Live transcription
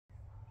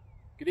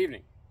Good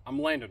evening,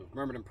 I'm Landon with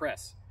Myrmidon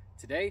Press.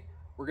 Today,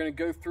 we're going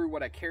to go through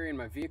what I carry in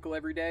my vehicle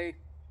every day,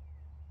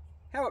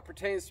 how it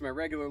pertains to my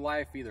regular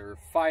life, either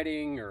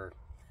fighting or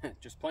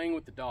just playing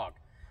with the dog.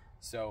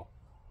 So,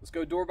 let's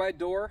go door by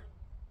door,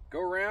 go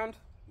around,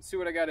 and see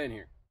what I got in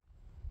here.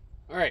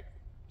 Alright,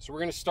 so we're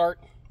going to start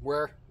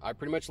where I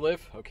pretty much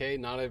live, okay?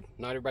 Not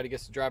everybody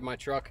gets to drive my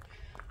truck.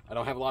 I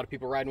don't have a lot of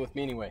people riding with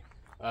me anyway.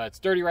 It's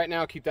dirty right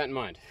now, keep that in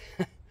mind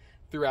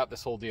throughout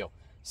this whole deal.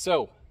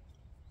 So,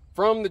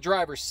 from the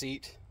driver's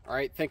seat, all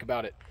right, think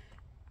about it.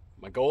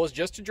 My goal is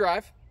just to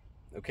drive,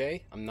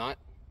 okay?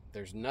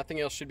 There's nothing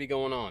else should be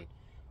going on.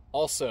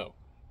 Also,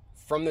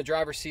 from the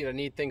driver's seat, I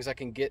need things I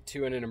can get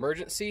to in an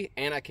emergency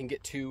and I can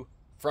get to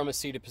from a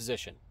seated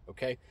position,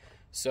 okay?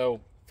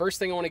 So, first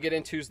thing I want to get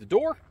into is the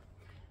door.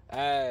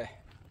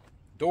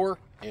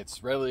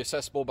 It's readily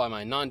accessible by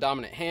my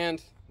non-dominant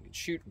hand. I can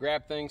shoot,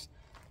 grab things.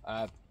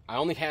 I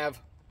only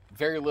have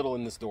very little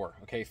in this door,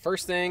 okay?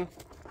 First thing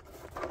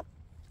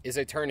is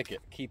a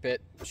tourniquet. Keep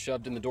it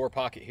shoved in the door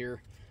pocket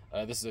here.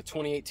 This is a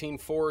 2018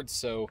 Ford,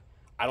 so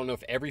I don't know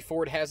if every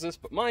Ford has this,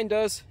 but mine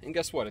does. And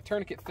guess what? A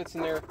tourniquet fits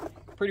in there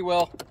pretty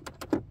well,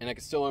 and I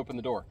can still open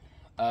the door.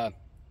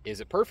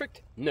 Is it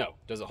perfect? No.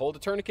 Does it hold a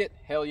tourniquet?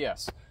 Hell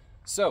yes.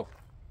 So,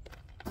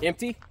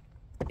 empty.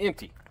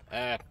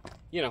 You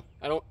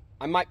know,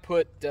 I might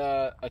put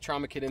a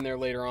trauma kit in there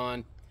later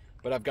on,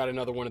 but I've got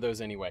another one of those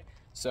anyway.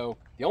 So,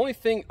 the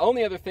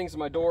only other things in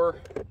my door,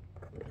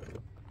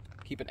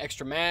 keep an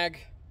extra mag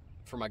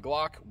for my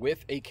Glock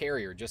with a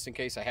carrier, just in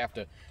case I have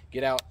to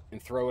get out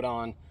and throw it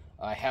on.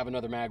 I have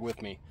another mag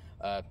with me.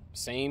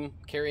 Same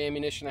carry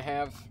ammunition I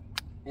have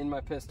in my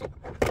pistol.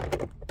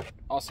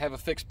 Also have a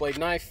fixed blade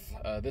knife.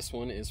 This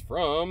one is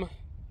from,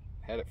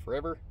 had it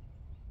forever,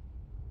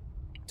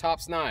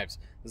 Tops Knives.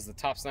 This is the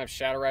Tops Knives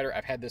Shadow Rider.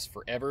 I've had this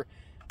forever.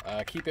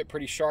 Keep it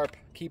pretty sharp,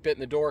 keep it in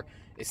the door.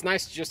 It's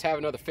nice to just have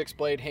another fixed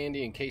blade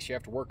handy in case you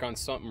have to work on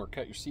something or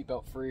cut your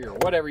seatbelt free or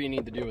whatever you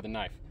need to do with a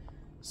knife.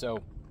 So,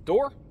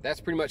 door,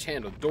 that's pretty much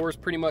handled. Door is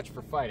pretty much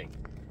for fighting.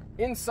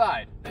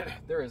 Inside,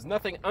 there is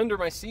nothing under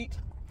my seat.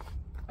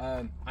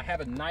 I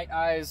have a Night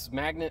Eyes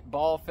magnet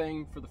ball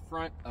thing for the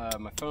front.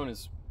 My phone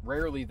is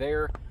rarely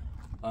there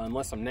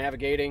unless I'm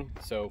navigating.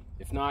 So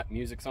if not,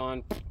 music's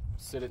on,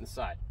 sit it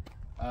inside.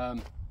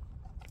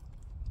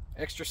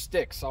 Extra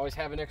sticks. Always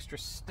have an extra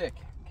stick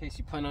in case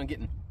you plan on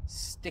getting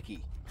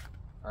sticky.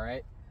 All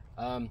right.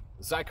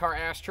 Zycar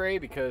ashtray,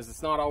 because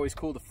it's not always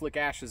cool to flick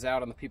ashes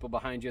out on the people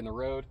behind you in the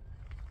road.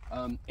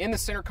 In the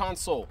center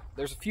console,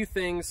 there's a few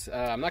things.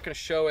 I'm not going to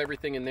show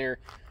everything in there,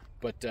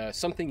 but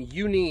something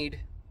you need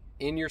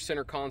in your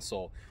center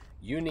console.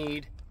 You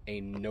need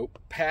a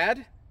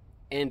notepad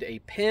and a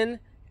pen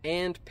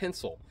and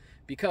pencil,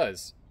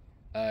 because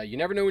you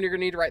never know when you're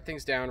going to need to write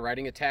things down.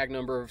 Writing a tag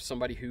number of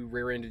somebody who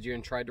rear-ended you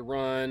and tried to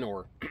run,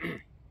 or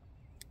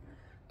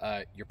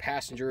your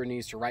passenger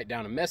needs to write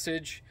down a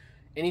message,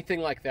 anything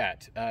like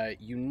that.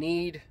 You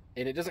need...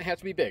 And it doesn't have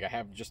to be big. I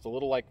have just a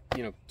little, like,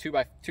 you know,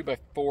 2x4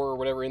 or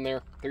whatever in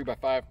there,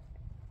 3x5.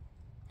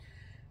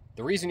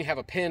 The reason you have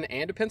a pen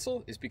and a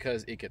pencil is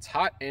because it gets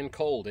hot and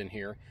cold in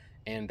here,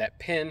 and that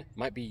pen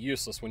might be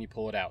useless when you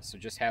pull it out. So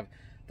just have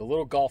the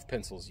little golf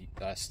pencils.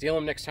 Steal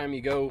them next time you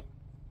go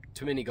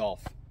to mini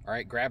golf. All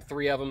right, grab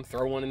 3 of them,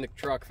 throw one in the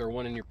truck, throw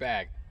one in your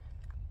bag.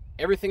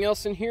 Everything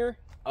else in here,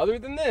 other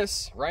than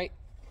this, right,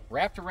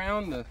 wrapped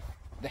around the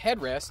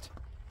headrest,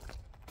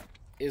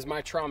 is my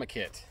trauma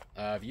kit.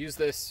 I've used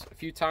this a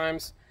few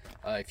times.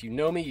 If you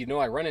know me, you know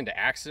I run into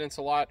accidents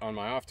a lot on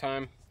my off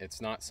time.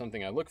 It's not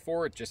something I look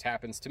for, it just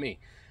happens to me.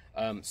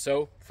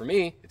 So for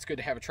me, it's good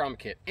to have a trauma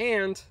kit.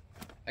 And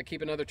I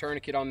keep another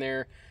tourniquet on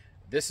there.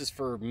 This is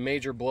for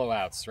major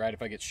blowouts, right?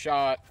 If I get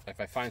shot, if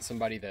I find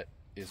somebody that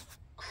is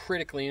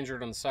critically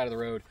injured on the side of the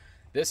road,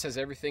 this has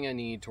everything I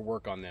need to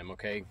work on them,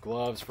 okay?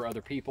 Gloves for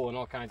other people and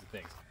all kinds of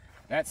things.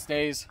 That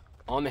stays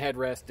on the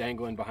headrest,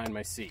 dangling behind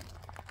my seat.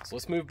 So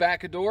let's move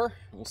back a door,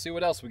 and we'll see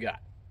what else we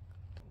got.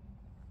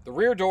 The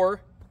rear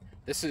door,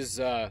 this is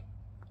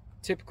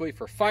typically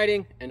for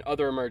fighting and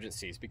other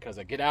emergencies, because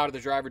I get out of the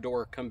driver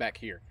door, come back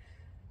here.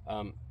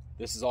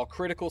 This is all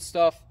critical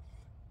stuff.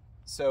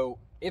 So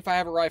if I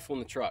have a rifle in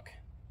the truck,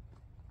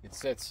 it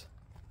sits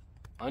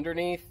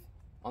underneath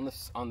on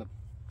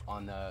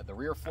the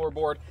rear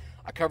floorboard.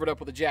 I cover it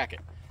up with a jacket.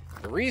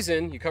 The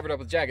reason you cover it up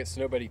with a jacket is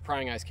so nobody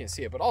prying eyes can't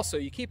see it, but also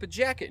you keep a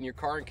jacket in your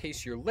car in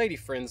case your lady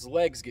friend's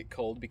legs get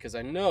cold, because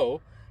I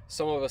know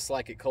some of us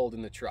like it cold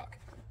in the truck.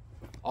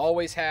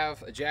 Always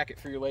have a jacket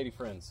for your lady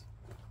friends.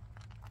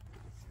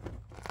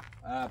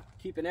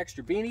 Keep an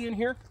extra beanie in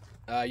here.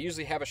 I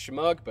usually have a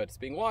Shmug, but it's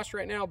being washed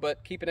right now,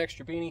 but keep an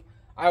extra beanie.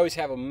 I always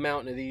have a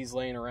mountain of these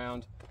laying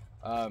around.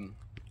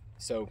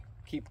 So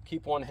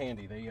keep one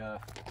handy.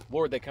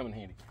 Lord, they come in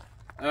handy.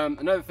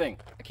 Another thing,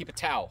 I keep a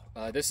towel.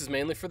 This is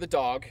mainly for the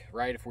dog,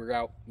 right? If we're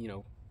out, you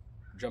know,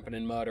 jumping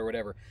in mud or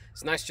whatever.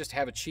 It's nice just to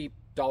have a cheap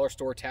dollar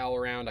store towel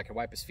around. I can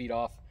wipe his feet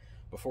off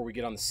before we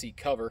get on the seat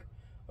cover,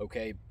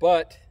 okay?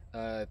 But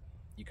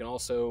you can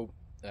also,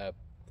 if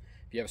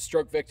you have a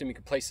stroke victim, you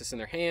can place this in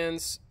their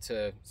hands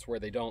so where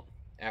they don't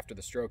after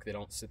the stroke. They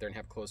don't sit there and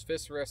have closed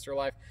fists the rest of their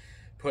life.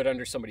 Put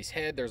under somebody's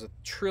head. There's a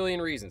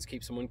trillion reasons.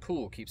 Keep someone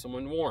cool, keep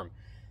someone warm.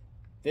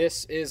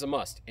 This is a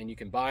must, and you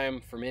can buy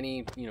them from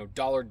any, you know,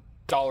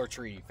 Dollar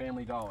Tree,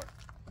 Family Dollar.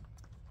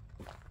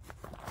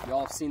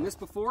 Y'all have seen this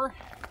before.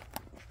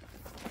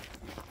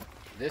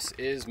 This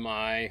is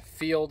my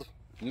field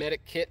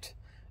medic kit.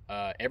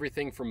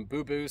 Everything from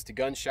boo-boos to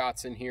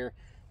gunshots in here.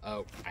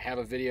 I have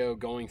a video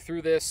going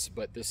through this,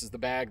 but this is the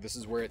bag. This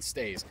is where it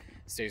stays.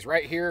 It stays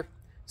right here.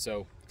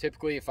 So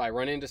typically if I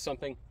run into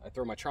something, I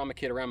throw my trauma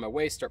kit around my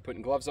waist, start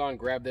putting gloves on,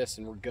 grab this,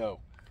 and we're go.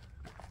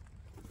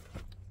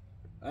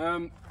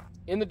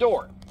 In the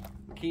door,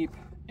 keep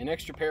an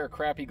extra pair of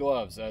crappy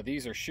gloves.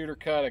 These are shooter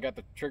cut. I got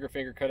the trigger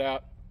finger cut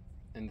out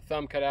and the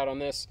thumb cut out on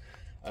this.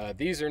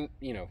 These are,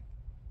 you know,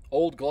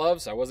 old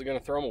gloves. I wasn't going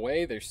to throw them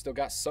away. They've still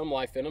got some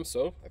life in them,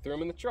 so I threw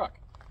them in the truck,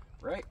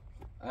 right?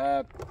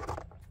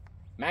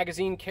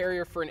 Magazine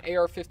carrier for an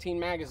AR-15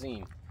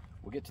 magazine.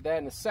 We'll get to that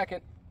in a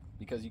second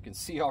because you can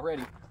see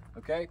already,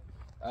 okay?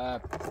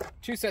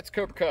 2 sets of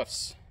Cobra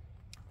cuffs.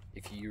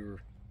 If you're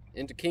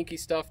into kinky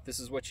stuff, this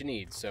is what you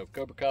need. So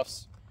Cobra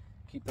cuffs,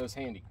 keep those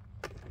handy.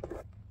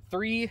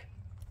 3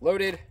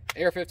 loaded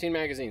AR-15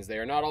 magazines. They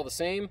are not all the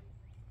same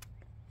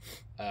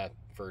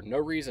for no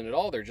reason at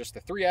all. They're just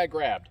the 3 I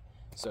grabbed.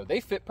 So they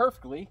fit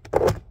perfectly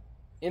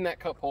in that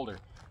cup holder.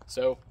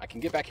 So I can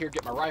get back here,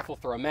 get my rifle,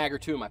 throw a mag or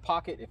 2 in my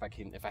pocket.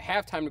 If I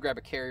have time to grab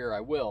a carrier,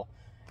 I will.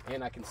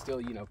 And I can still,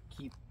 you know,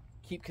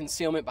 keep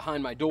concealment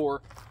behind my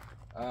door.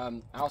 I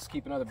also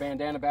keep another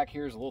bandana back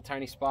here. There's a little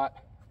tiny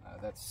spot.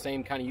 That's the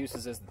same kind of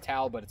uses as the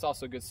towel, but it's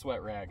also a good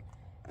sweat rag.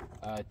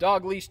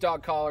 Dog leash,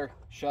 dog collar,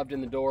 shoved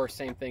in the door,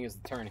 same thing as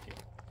the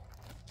tourniquet.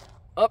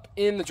 Up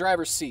in the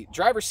driver's seat.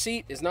 Driver's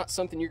seat is not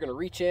something you're gonna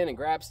reach in and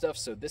grab stuff,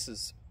 so this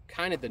is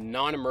kind of the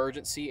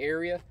non-emergency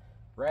area,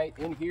 right?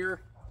 In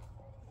here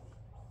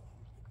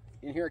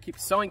I keep a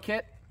sewing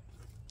kit,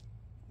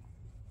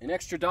 an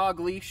extra dog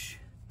leash,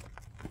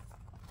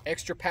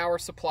 extra power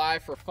supply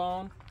for a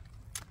phone,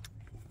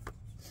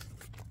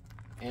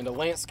 and a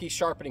Lansky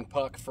sharpening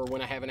puck for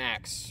when I have an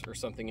axe or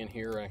something in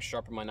here and I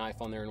sharpen my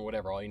knife on there and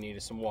whatever. All you need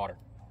is some water.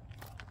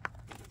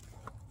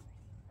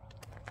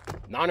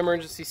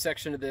 Non-emergency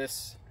section of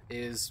this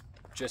is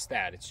just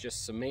that. It's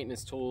just some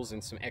maintenance tools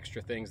and some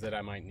extra things that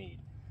I might need.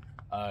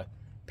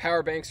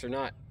 Power banks are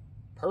not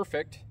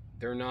perfect.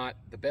 They're not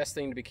the best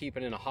thing to be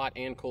keeping in a hot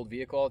and cold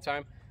vehicle all the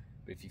time.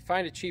 But if you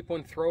find a cheap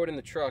one, throw it in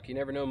the truck. You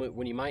never know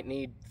when you might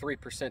need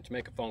 3% to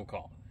make a phone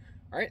call.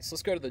 All right, so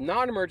let's go to the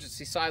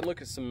non-emergency side and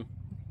look at some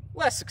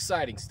less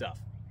exciting stuff.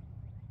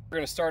 We're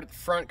going to start at the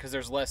front because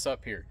there's less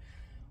up here.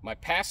 My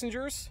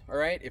passengers, all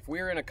right, if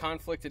we're in a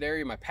conflicted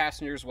area, my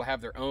passengers will have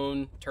their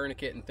own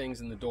tourniquet and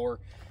things in the door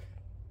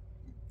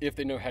if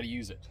they know how to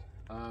use it.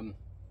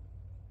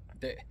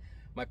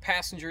 My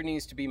passenger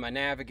needs to be my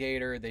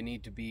navigator. They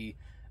need to be,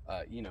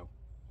 you know,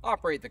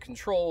 operate the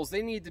controls.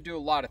 They need to do a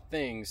lot of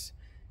things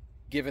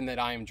given that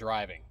I am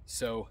driving.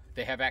 So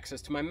they have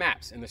access to my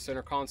maps in the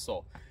center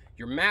console.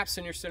 Your maps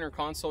in your center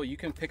console, you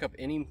can pick up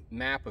any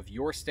map of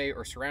your state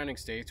or surrounding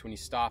states when you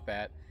stop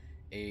at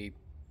a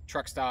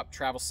truck stop,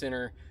 travel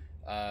center,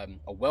 a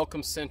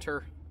welcome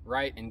center,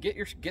 right? And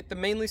get the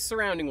mainly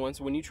surrounding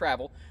ones when you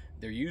travel.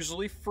 They're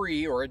usually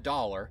free or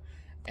 $1.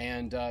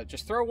 And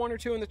just throw 1 or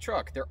 2 in the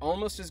truck. They're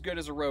almost as good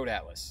as a road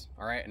atlas,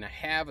 all right? And I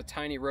have a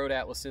tiny road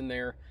atlas in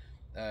there,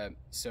 and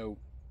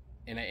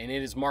it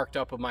is marked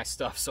up with my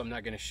stuff, so I'm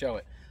not going to show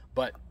it.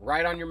 But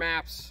write on your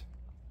maps,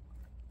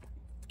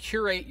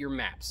 curate your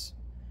maps.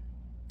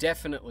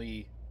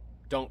 Definitely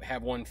don't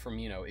have one from,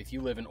 you know, if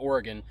you live in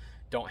Oregon,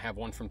 don't have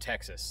one from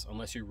Texas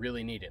unless you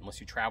really need it, unless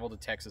you travel to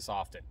Texas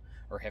often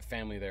or have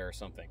family there or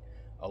something.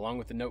 Along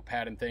with the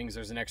notepad and things,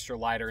 there's an extra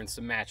lighter and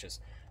some matches.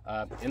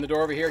 In the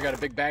door over here, got a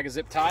big bag of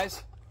zip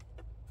ties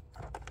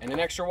and an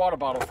extra water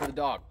bottle for the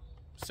dog.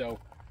 So,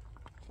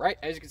 right,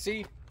 as you can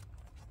see,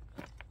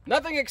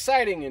 nothing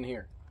exciting in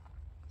here.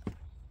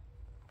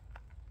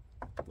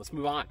 Let's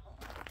move on.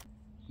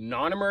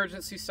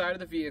 Non-emergency side of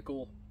the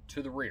vehicle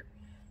to the rear.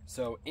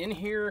 So in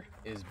here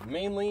is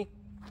mainly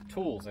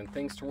tools and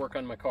things to work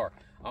on my car.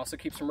 I also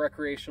keep some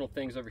recreational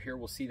things over here.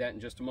 We'll see that in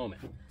just a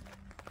moment.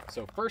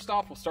 So first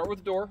off, we'll start with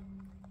the door.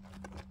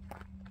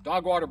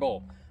 Dog water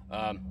bowl.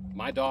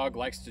 My dog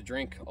likes to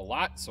drink a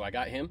lot, so I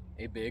got him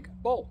a big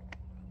bowl.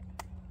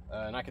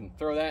 And I can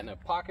throw that in a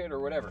pocket or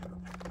whatever.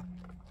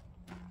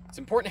 It's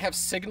important to have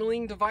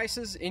signaling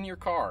devices in your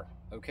car,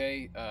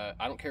 okay?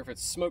 I don't care if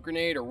it's a smoke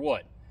grenade or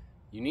what.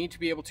 You need to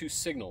be able to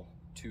signal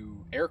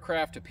to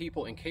aircraft, to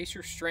people, in case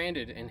you're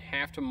stranded and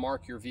have to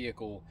mark your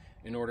vehicle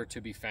in order to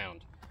be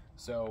found.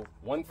 So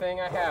one thing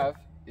I have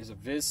is a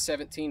Viz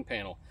 17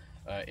 panel.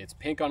 It's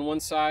pink on one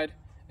side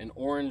and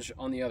orange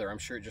on the other. I'm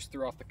sure it just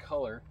threw off the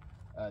color.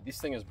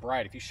 This thing is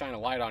bright. If you shine a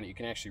light on it, you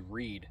can actually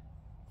read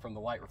from the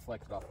light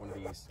reflected off one of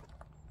these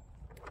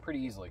pretty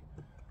easily.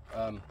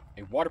 A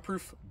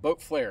waterproof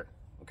boat flare,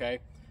 okay?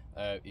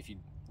 If you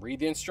read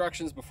the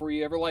instructions before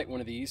you ever light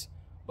one of these,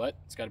 but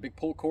it's got a big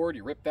pull cord,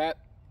 you rip that,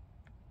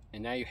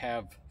 and now you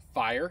have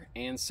fire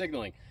and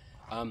signaling.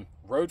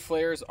 Road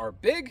flares are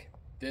big,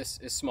 this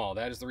is small.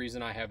 That is the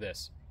reason I have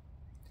this.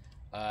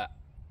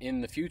 In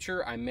the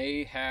future, I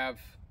may have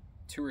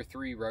 2 or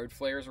 3 road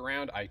flares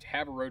around. I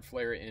have a road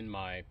flare in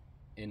my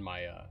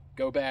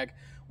go bag,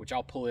 which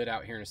I'll pull it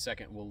out here in a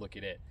second. We'll look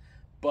at it.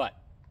 But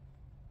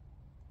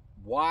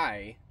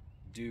why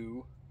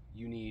do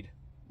you need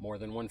more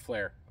than 1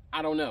 flare?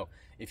 I don't know.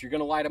 If you're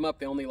gonna light them up,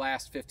 they only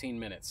last 15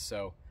 minutes.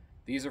 So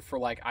these are for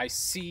like, I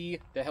see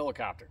the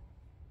helicopter.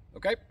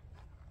 Okay.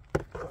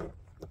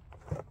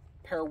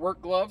 Pair of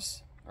work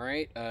gloves. All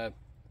right.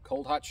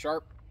 Cold, hot,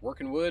 sharp,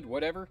 working wood,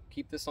 whatever.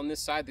 Keep this on this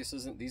side.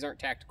 These aren't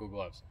tactical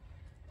gloves.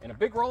 And a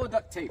big roll of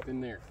duct tape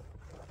in there.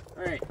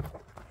 All right.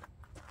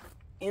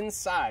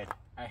 Inside,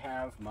 I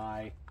have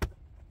my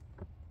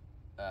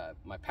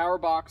my power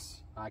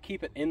box. I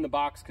keep it in the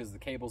box because the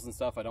cables and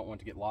stuff I don't want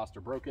to get lost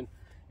or broken.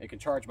 It can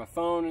charge my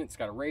phone. It's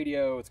got a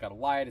radio. It's got a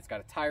light. It's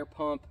got a tire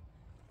pump.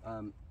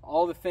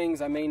 All the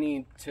things I may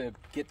need to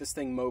get this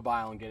thing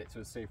mobile and get it to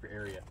a safer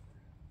area.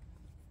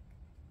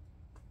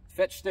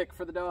 Fetch stick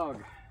for the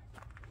dog.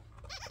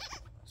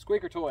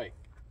 Squeaker toy.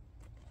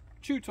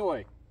 Chew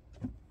toy.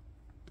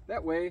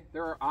 That way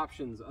there are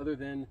options other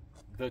than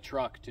the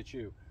truck to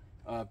chew.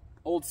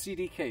 Old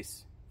CD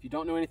case. If you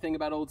don't know anything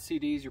about old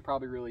CDs, you're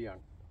probably really young.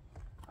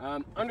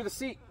 Under the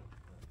seat,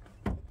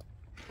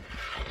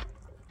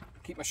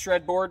 keep my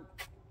shred board.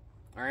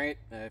 All right,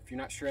 if you're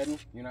not shredding,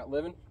 you're not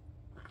living.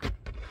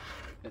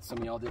 Bet some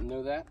of y'all didn't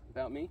know that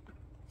about me.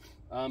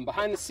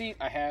 Behind the seat,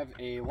 I have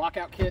a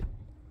lockout kit.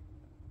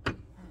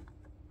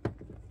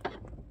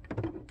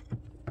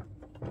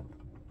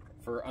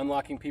 For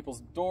unlocking people's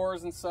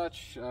doors and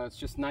such. It's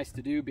just nice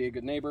to do, be a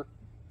good neighbor.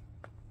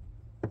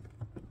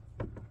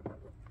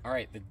 All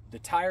right, the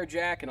tire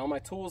jack and all my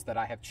tools that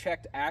I have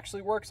checked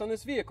actually works on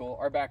this vehicle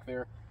are back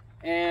there.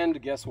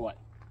 And guess what?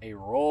 A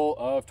roll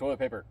of toilet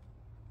paper.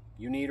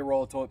 You need a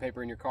roll of toilet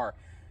paper in your car.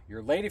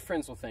 Your lady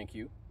friends will thank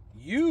you.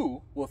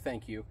 You will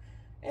thank you.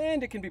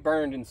 And it can be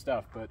burned and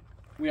stuff, but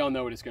we all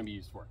know what it's going to be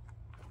used for.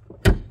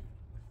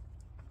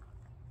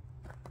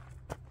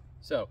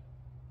 So,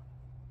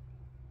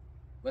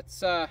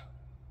 let's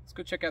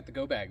go check out the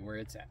go bag where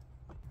it's at.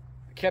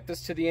 I kept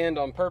this to the end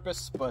on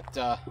purpose, but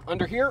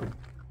under here,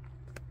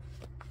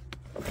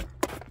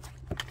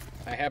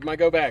 I have my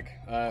go bag.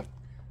 The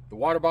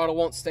water bottle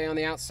won't stay on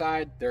the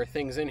outside. There are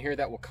things in here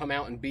that will come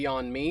out and be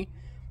on me,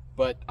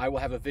 but I will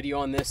have a video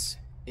on this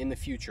in the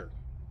future.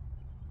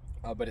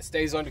 But it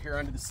stays under here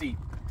under the seat.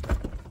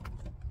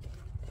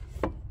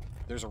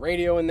 There's a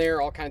radio in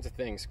there, all kinds of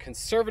things.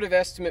 Conservative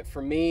estimate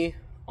for me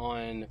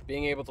on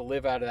being able to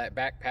live out of that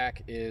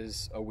backpack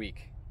is a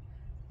week.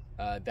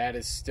 That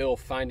is still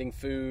finding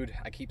food.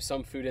 I keep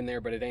some food in there,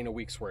 but it ain't a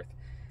week's worth.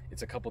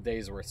 It's a couple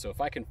days worth. So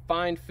if I can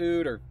find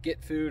food or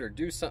get food or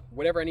do some,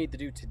 whatever I need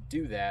to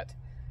do that,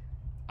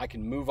 I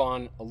can move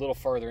on a little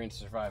farther into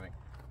surviving.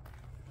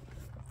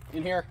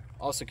 In here,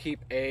 also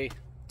keep a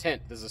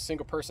tent. This is a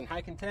single person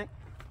hiking tent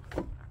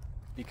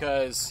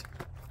because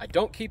I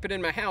don't keep it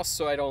in my house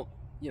so I don't,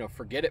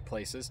 forget it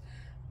places.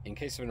 In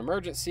case of an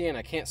emergency and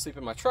I can't sleep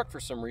in my truck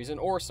for some reason,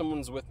 or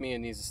someone's with me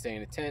and needs to stay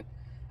in a tent,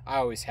 I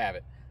always have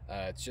it.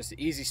 It's just an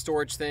easy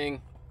storage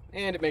thing,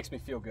 and it makes me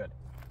feel good.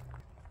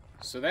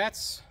 So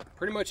that's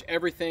pretty much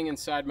everything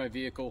inside my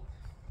vehicle.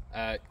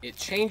 It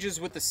changes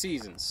with the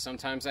seasons.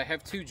 Sometimes I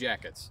have 2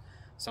 jackets.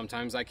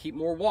 Sometimes I keep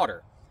more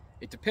water.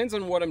 It depends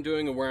on what I'm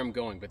doing and where I'm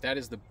going, but that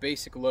is the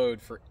basic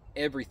load for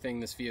everything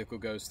this vehicle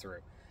goes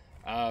through.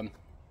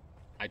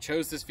 I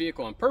chose this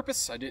vehicle on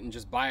purpose. I didn't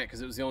just buy it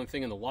because it was the only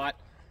thing in the lot.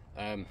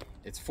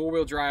 It's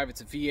 4-wheel drive,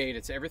 it's a V8,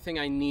 it's everything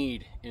I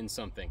need in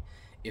something.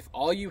 If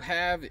all you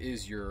have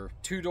is your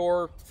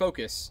 2-door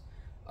Focus,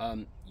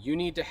 you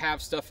need to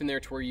have stuff in there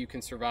to where you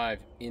can survive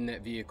in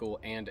that vehicle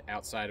and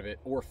outside of it,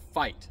 or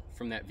fight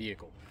from that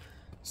vehicle.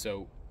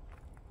 So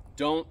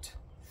don't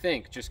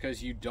think just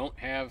because you don't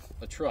have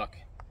a truck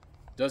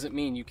doesn't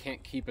mean you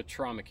can't keep a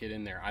trauma kit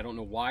in there. I don't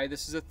know why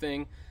this is a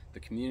thing. The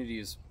community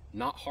is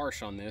not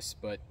harsh on this,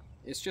 but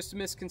it's just a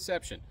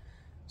misconception.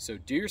 So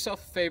do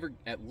yourself a favor,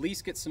 at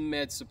least get some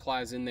med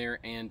supplies in there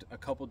and a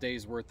couple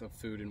days worth of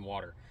food and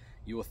water.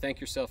 You will thank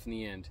yourself in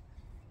the end.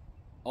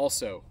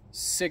 Also,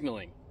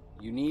 signaling.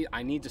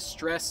 I need to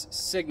stress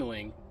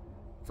signaling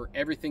for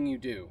everything you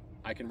do.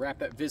 I can wrap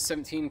that Viz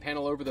 17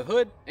 panel over the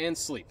hood and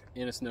sleep.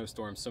 In a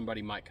snowstorm,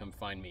 somebody might come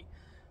find me.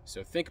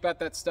 So think about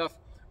that stuff.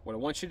 What I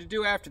want you to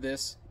do after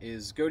this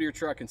is go to your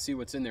truck and see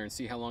what's in there and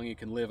see how long you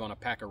can live on a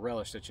pack of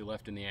relish that you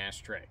left in the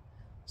ashtray.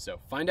 So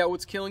find out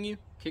what's killing you,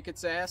 kick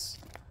its ass,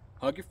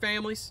 hug your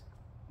families,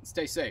 and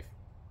stay safe.